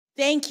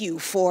Thank you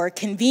for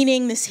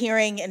convening this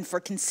hearing and for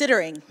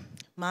considering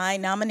my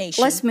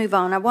nomination. Let's move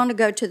on. I want to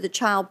go to the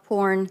child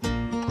porn.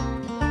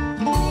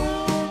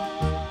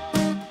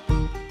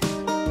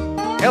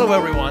 Hello,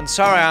 everyone.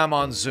 Sorry I'm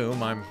on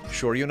Zoom. I'm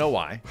sure you know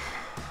why.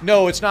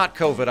 No, it's not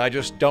COVID. I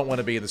just don't want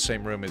to be in the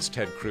same room as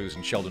Ted Cruz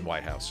and Sheldon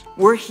Whitehouse.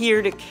 We're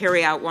here to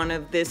carry out one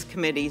of this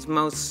committee's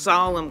most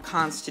solemn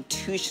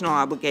constitutional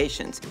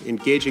obligations.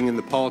 Engaging in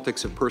the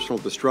politics of personal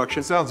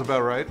destruction. Sounds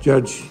about right.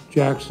 Judge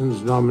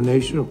Jackson's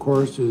nomination, of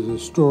course, is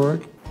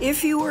historic.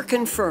 If you were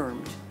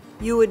confirmed,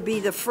 you would be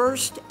the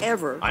first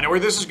ever I know where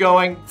this is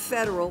going.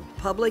 federal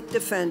public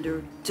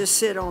defender to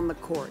sit on the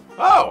court.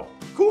 Oh,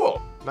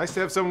 cool. Nice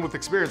to have someone with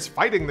experience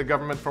fighting the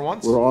government for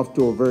once. We're off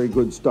to a very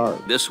good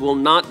start. This will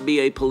not be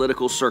a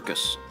political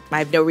circus. I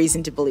have no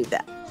reason to believe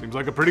that. Seems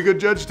like a pretty good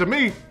judge to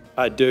me.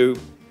 I do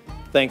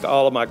thank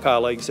all of my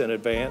colleagues in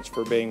advance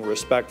for being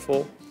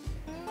respectful,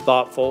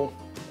 thoughtful,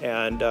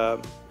 and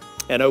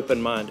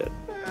open-minded.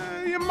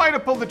 You might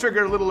have pulled the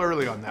trigger a little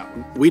early on that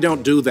one. We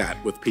don't do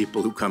that with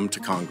people who come to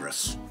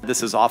Congress.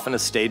 This is often a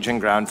staging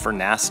ground for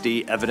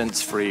nasty,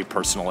 evidence-free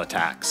personal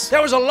attacks.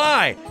 That was a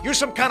lie. You're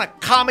some kind of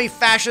commie,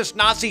 fascist,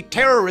 Nazi,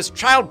 terrorist,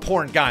 child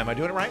porn guy. Am I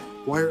doing it right?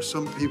 Why are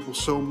some people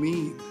so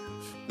mean?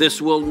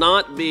 This will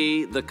not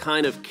be the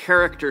kind of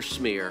character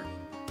smear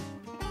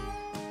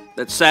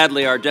that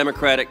sadly our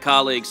Democratic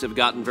colleagues have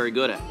gotten very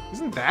good at.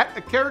 Isn't that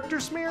a character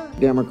smear?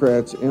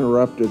 Democrats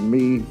interrupted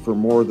me for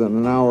more than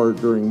an hour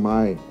during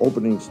my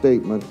opening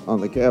statement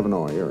on the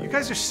Kavanaugh hearing. You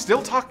guys are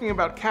still talking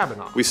about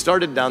Kavanaugh. We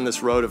started down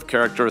this road of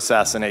character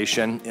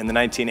assassination in the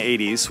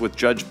 1980s with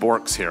Judge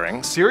Bork's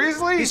hearings.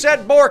 Seriously? He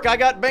said, Bork, I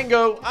got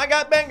bingo. I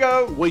got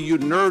bingo. Will you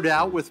nerd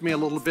out with me a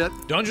little bit?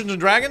 Dungeons and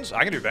Dragons?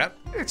 I can do that.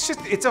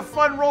 It's a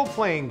fun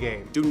role-playing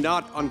game. Do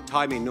not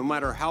untie me, no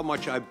matter how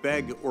much I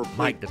beg or plead.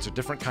 Mike, that's a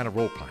different kind of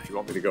role-playing. If you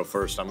want me to go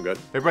first, I'm good.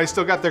 Everybody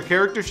still got their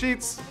character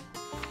sheets?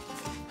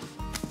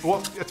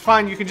 Well, it's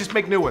fine. You can just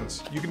make new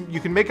ones. You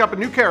can make up a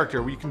new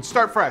character. You can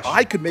start fresh.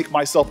 I could make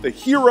myself the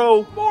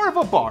hero. More of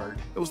a bard.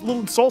 I was a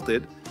little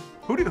insulted.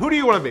 Who do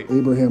you want to be?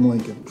 Abraham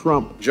Lincoln.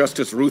 Trump.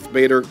 Justice Ruth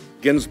Bader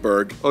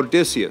Ginsburg.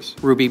 Odysseus.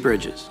 Ruby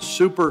Bridges.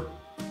 Super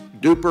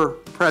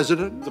duper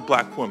president. The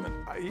black woman.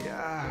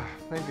 Yeah,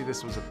 maybe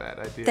this was a bad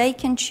idea. They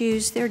can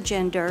choose their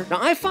gender. Now,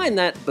 I find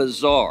that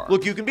bizarre.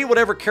 Look, you can be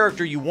whatever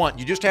character you want.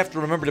 You just have to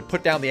remember to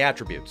put down the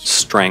attributes.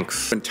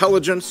 Strength.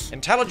 Intelligence.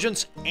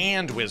 Intelligence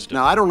and wisdom.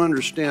 Now, I don't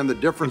understand the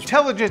difference.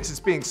 Intelligence is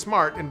being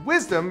smart, and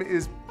wisdom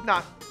is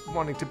not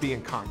wanting to be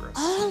in Congress.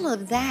 All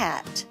of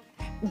that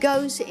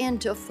goes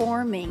into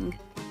forming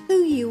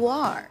who you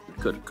are.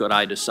 Could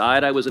I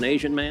decide I was an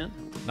Asian man?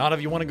 Not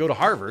if you want to go to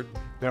Harvard.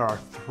 There are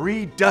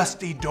 3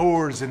 dusty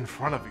doors in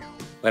front of you.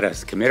 Let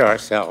us commit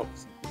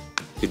ourselves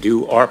to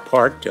do our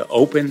part to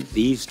open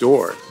these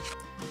doors.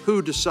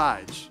 Who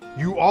decides?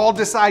 You all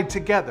decide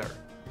together.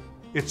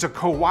 It's a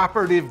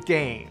cooperative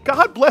game.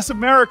 God bless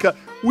America.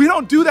 We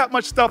don't do that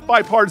much stuff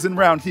bipartisan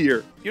around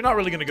here. You're not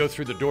really going to go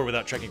through the door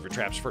without checking for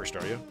traps first,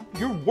 are you?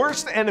 Your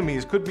worst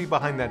enemies could be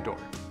behind that door.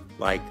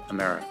 Like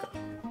America.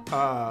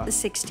 The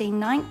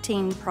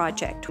 1619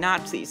 Project.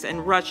 Nazis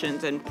and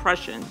Russians and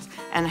Prussians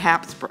and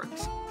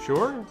Habsburgs.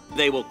 Sure.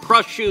 They will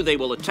crush you, they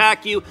will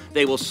attack you,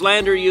 they will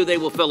slander you, they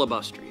will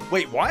filibuster you.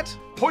 Wait, what?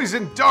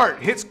 Poison dart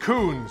hits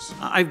Coons.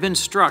 I've been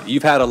struck.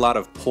 You've had a lot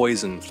of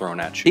poison thrown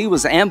at you. He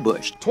was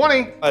ambushed.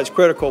 20. It's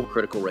critical.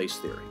 Critical race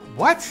theory.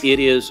 What? It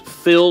is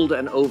filled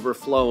and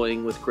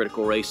overflowing with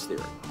critical race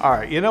theory. All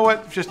right, you know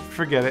what? Just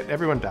forget it.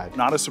 Everyone died.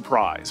 Not a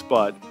surprise,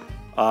 but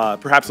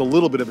perhaps a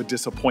little bit of a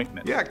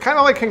disappointment. Yeah, kind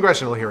of like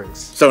congressional hearings.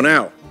 So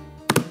now,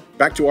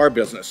 back to our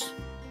business.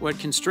 What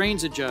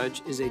constrains a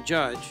judge is a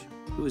judge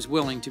who is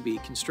willing to be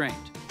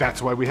constrained.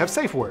 That's why we have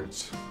safe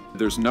words.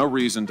 There's no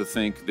reason to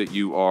think that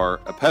you are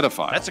a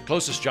pedophile. That's the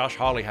closest Josh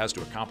Hawley has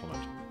to a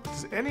compliment.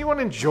 Does anyone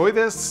enjoy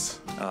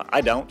this?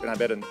 I don't, and I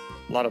bet a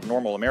lot of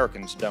normal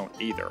Americans don't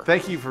either.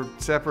 Thank you for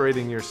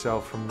separating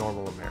yourself from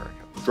normal America.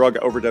 Drug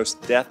overdose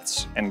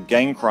deaths and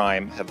gang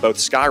crime have both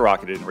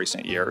skyrocketed in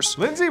recent years.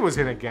 Lindsay was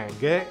in a gang.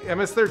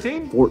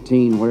 MS-13?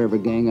 14, whatever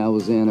gang I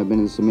was in. I've been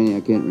in so many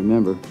I can't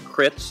remember.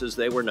 Crits, as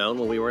they were known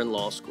when we were in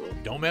law school.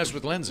 Don't mess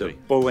with Lindsay.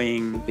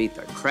 Bullying. Beat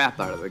the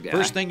crap out of the guy.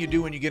 First thing you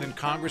do when you get in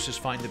Congress is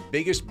find the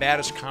biggest,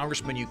 baddest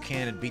congressman you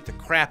can and beat the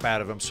crap out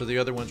of him so the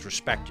other ones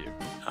respect you.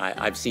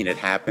 I've seen it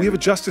happen. We have a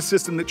justice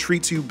system that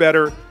treats you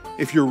better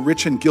if you're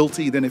rich and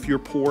guilty than if you're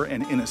poor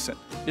and innocent.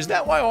 Is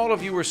that why all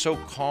of you are so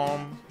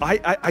calm?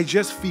 I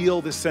just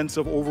feel this sense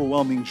of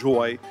overwhelming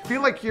joy. I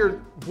feel like you're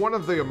one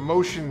of the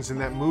emotions in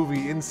that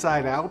movie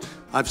Inside Out.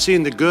 I've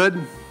seen the good,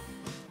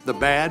 the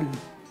bad,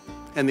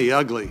 and the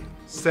ugly.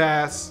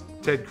 Sass,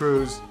 Ted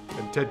Cruz,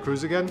 and Ted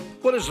Cruz again?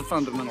 What is a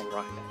fundamental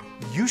right?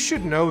 You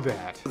should know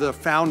that. The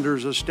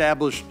founders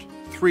established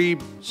 3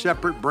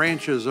 separate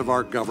branches of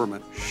our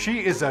government.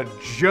 She is a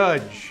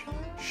judge.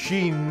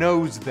 She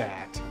knows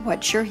that.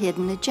 What's your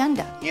hidden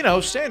agenda? You know,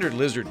 standard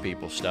lizard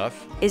people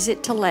stuff. Is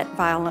it to let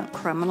violent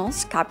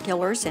criminals, cop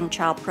killers, and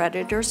child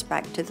predators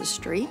back to the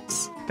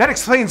streets? That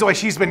explains why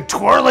she's been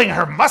twirling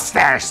her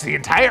mustache the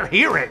entire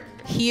hearing.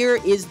 Here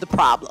is the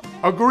problem.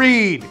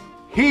 Agreed.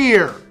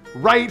 Here,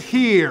 right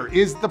here,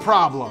 is the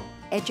problem.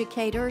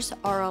 Educators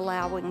are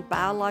allowing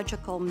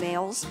biological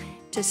males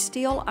to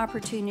steal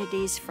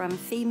opportunities from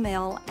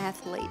female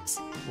athletes.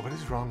 What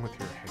is wrong with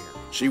your hair?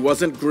 She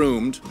wasn't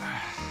groomed.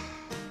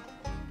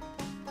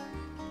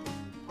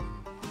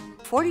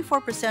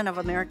 44% of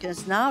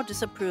Americans now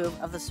disapprove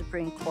of the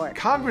Supreme Court.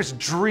 Congress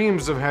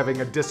dreams of having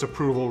a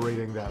disapproval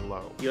rating that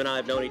low. You and I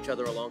have known each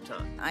other a long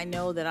time. I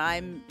know that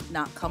I'm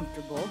not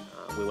comfortable.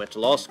 We went to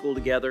law school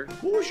together.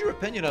 What was your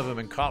opinion of him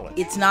in college?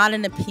 It's not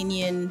an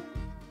opinion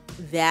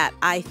that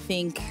I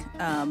think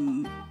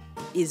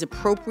is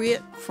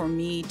appropriate for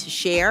me to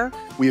share.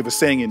 We have a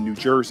saying in New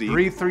Jersey.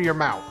 Breathe through your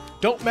mouth.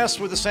 Don't mess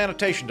with the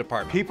sanitation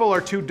department. People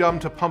are too dumb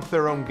to pump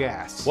their own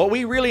gas. What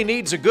we really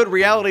need is a good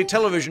reality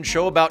television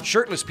show about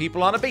shirtless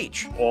people on a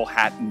beach. All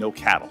hat, no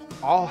cattle.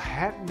 All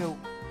hat, no...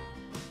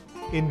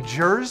 In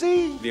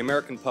Jersey? The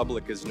American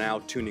public is now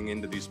tuning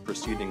into these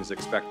proceedings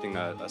expecting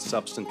a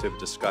substantive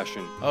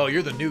discussion. Oh,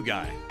 you're the new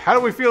guy. How do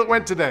we feel it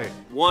went today?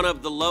 One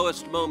of the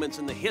lowest moments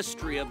in the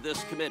history of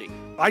this committee.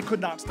 I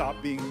could not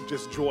stop being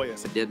just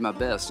joyous. I did my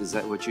best. Is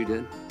that what you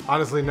did?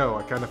 Honestly, no.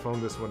 I kind of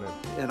phoned this one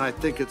in. And I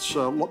think it's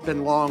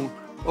been long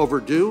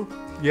overdue.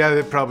 Yeah,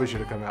 it probably should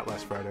have come out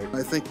last Friday.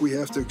 I think we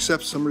have to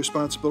accept some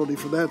responsibility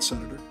for that,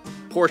 Senator.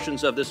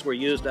 Portions of this were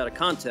used out of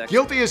context.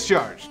 Guilty as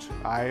charged.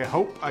 I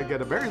hope I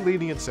get a very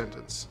lenient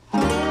sentence.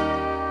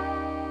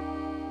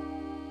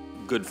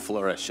 Good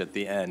flourish at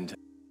the end.